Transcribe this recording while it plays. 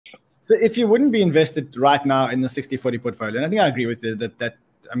So if you wouldn't be invested right now in the 60/40 portfolio, and I think I agree with you that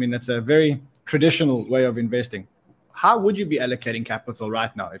I mean, that's a very traditional way of investing. How would you be allocating capital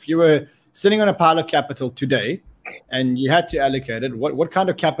right now? If you were sitting on a pile of capital today and you had to allocate it, what kind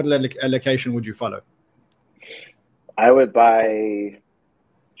of capital allocation would you follow? I would buy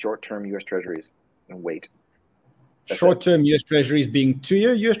short-term U.S. Treasuries and wait. Short-term U.S. Treasuries being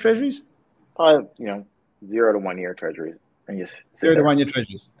 2-year U.S. Treasuries? Probably, 0 to 1 year Treasuries. And just 0 to 1 year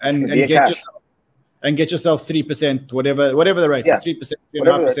Treasuries. And get yourself 3%, whatever the rate is, 3%,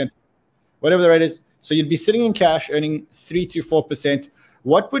 3.5%, whatever the rate is. So you'd be sitting in cash earning 3 to 4%.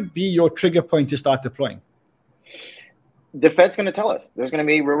 What would be your trigger point to start deploying? The Fed's going to tell us. There's going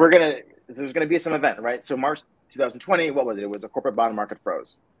to be some event, right? So March 2020, what was it? It was a corporate bond market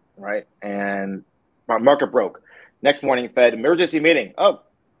froze, right? And market broke. Next morning, Fed emergency meeting. Oh,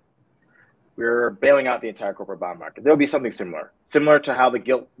 we're bailing out the entire corporate bond market. There'll be something similar to how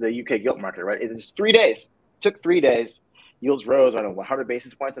the UK gilt market, right? It was 3 days. Took 3 days. Yields rose, 100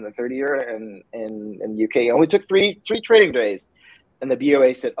 basis points in the 30-year, and in the UK. It only took three trading days. And the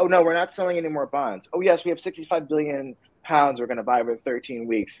BOA said, oh, no, we're not selling any more bonds. Oh, yes, we have 65 billion pounds we're going to buy over 13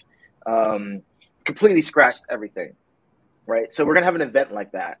 weeks. Completely scratched everything, right? So we're going to have an event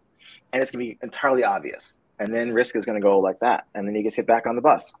like that, and it's going to be entirely obvious. And then risk is going to go like that, and then you just get back on the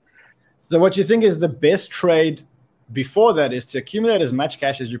bus. So what you think is the best trade before that is to accumulate as much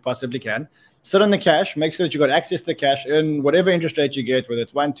cash as you possibly can, sit on the cash, make sure that you got access to the cash, earn whatever interest rate you get, whether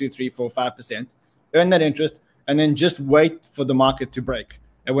it's 1, 2, 3, 4, 5%, earn that interest, and then just wait for the market to break.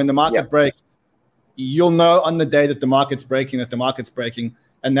 And when the market breaks, you'll know on the day that the market's breaking,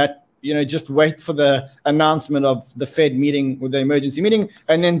 and that, just wait for the announcement of the Fed meeting with the emergency meeting,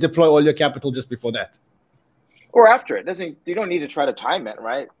 and then deploy all your capital just before that. Or after it. You don't need to try to time it,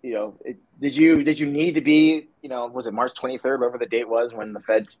 right? Did you need to be, was it March 23rd, whatever the date was when the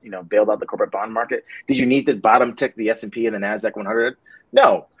Fed, bailed out the corporate bond market? Did you need to bottom tick the S&P and the NASDAQ 100?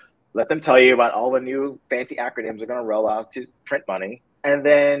 No. Let them tell you about all the new fancy acronyms they're going to roll out to print money. And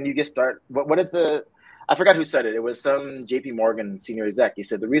then you just start, I forgot who said it. It was some JP Morgan senior exec. He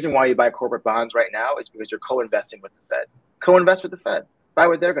said, the reason why you buy corporate bonds right now is because you're co-investing with the Fed. Co-invest with the Fed. Buy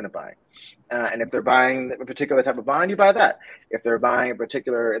what they're going to buy. And if they're buying a particular type of bond, you buy that. If they're buying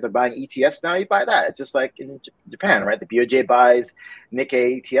ETFs now, you buy that. It's just like in Japan, right? The BOJ buys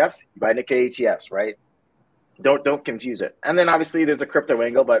Nikkei ETFs, you buy Nikkei ETFs, right? Don't confuse it. And then obviously there's a crypto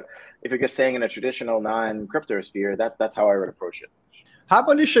angle, but if you're just saying in a traditional non-crypto sphere, that's how I would approach it. How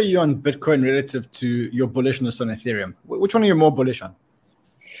bullish are you on Bitcoin relative to your bullishness on Ethereum? Which one are you more bullish on?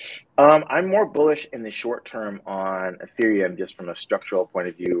 I'm more bullish in the short term on Ethereum, just from a structural point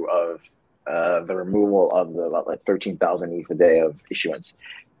of view of the removal of the 13,000 ETH a day of issuance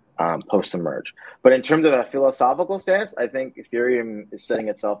post-merge. But in terms of a philosophical stance, I think Ethereum is setting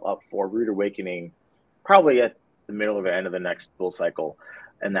itself up for rude awakening probably at the middle of the end of the next bull cycle.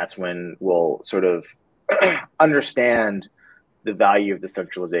 And that's when we'll sort of understand the value of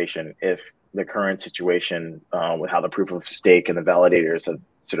decentralization if the current situation with how the proof of stake and the validators have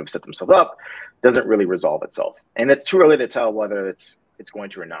sort of set themselves up doesn't really resolve itself. And it's too early to tell whether it's going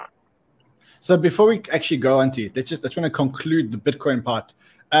to or not. So before we actually go on to it, I just want to conclude the Bitcoin part.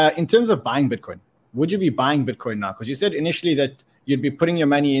 In terms of buying Bitcoin, would you be buying Bitcoin now? Because you said initially that you'd be putting your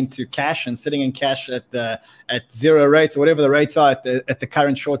money into cash and sitting in cash at zero rates or whatever the rates are at the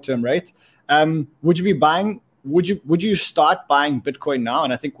current short-term rate. Would you be buying? Would you start buying Bitcoin now?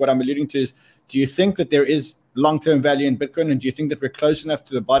 And I think what I'm alluding to is, do you think that there is long-term value in Bitcoin, and do you think that we're close enough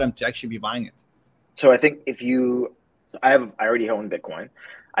to the bottom to actually be buying it? So I think I already own Bitcoin.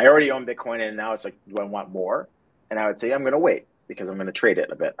 I already own Bitcoin, and now it's like, do I want more? And I would say I'm going to wait because I'm going to trade it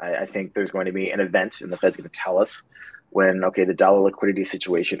a bit. I think there's going to be an event, and the Fed's going to tell us when, okay, the dollar liquidity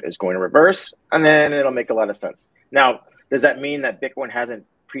situation is going to reverse, and then it'll make a lot of sense. Now, does that mean that Bitcoin hasn't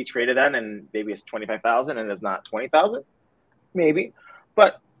pre-traded then, and maybe it's 25,000 and it's not 20,000? Maybe,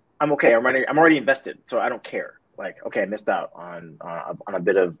 but I'm okay. I'm already invested, so I don't care. Like, okay, I missed out on a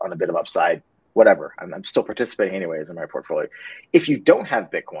bit of upside. Whatever. I'm still participating anyways in my portfolio. If you don't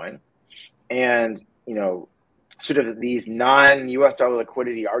have Bitcoin, and sort of these non-US dollar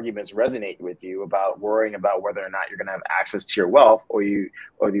liquidity arguments resonate with you about worrying about whether or not you're going to have access to your wealth, or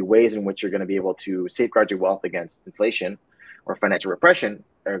the ways in which you're going to be able to safeguard your wealth against inflation or financial repression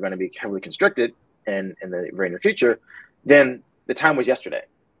are going to be heavily constricted in the very near future, then the time was yesterday.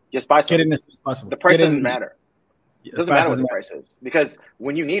 Just buy something. Get in as soon as possible. The price doesn't matter. It doesn't matter what the price is, because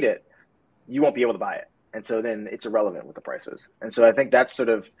when you need it, you won't be able to buy it. And so then it's irrelevant what the price is. And so I think that's sort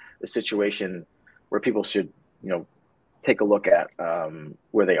of the situation where people should, take a look at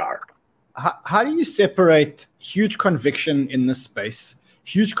where they are. How do you separate huge conviction in this space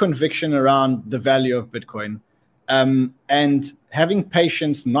huge conviction around the value of Bitcoin, and having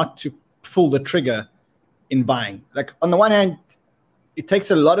patience not to pull the trigger in buying. Like, on the one hand, it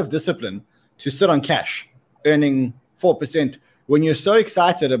takes a lot of discipline to sit on cash earning 4% when you're so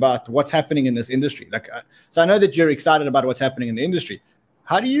excited about what's happening in this industry. Like, so I know that you're excited about what's happening in the industry.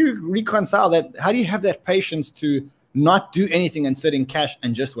 How do you reconcile that? How do you have that patience to not do anything and sit in cash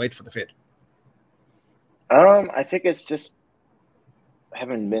and just wait for the Fed? I think it's just, I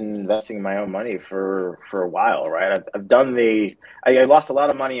haven't been investing my own money for a while, right? I've done I lost a lot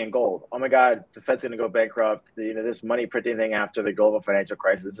of money in gold. Oh my God, the Fed's going to go bankrupt. This money printing thing after the global financial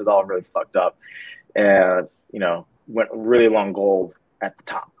crisis, this is all really fucked up. And, went really long gold at the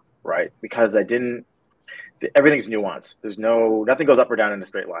top, right? Because everything's nuanced. Nothing goes up or down in a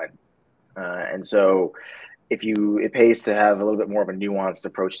straight line. And so it pays to have a little bit more of a nuanced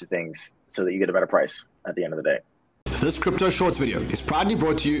approach to things so that you get a better price at the end of the day. This Crypto Shorts video is proudly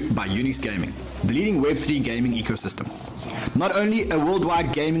brought to you by Unix Gaming, the leading Web3 gaming ecosystem. Not only a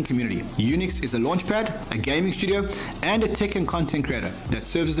worldwide gaming community, Unix is a launchpad, a gaming studio, and a tech and content creator that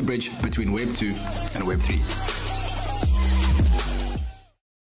serves as a bridge between Web2 and Web3.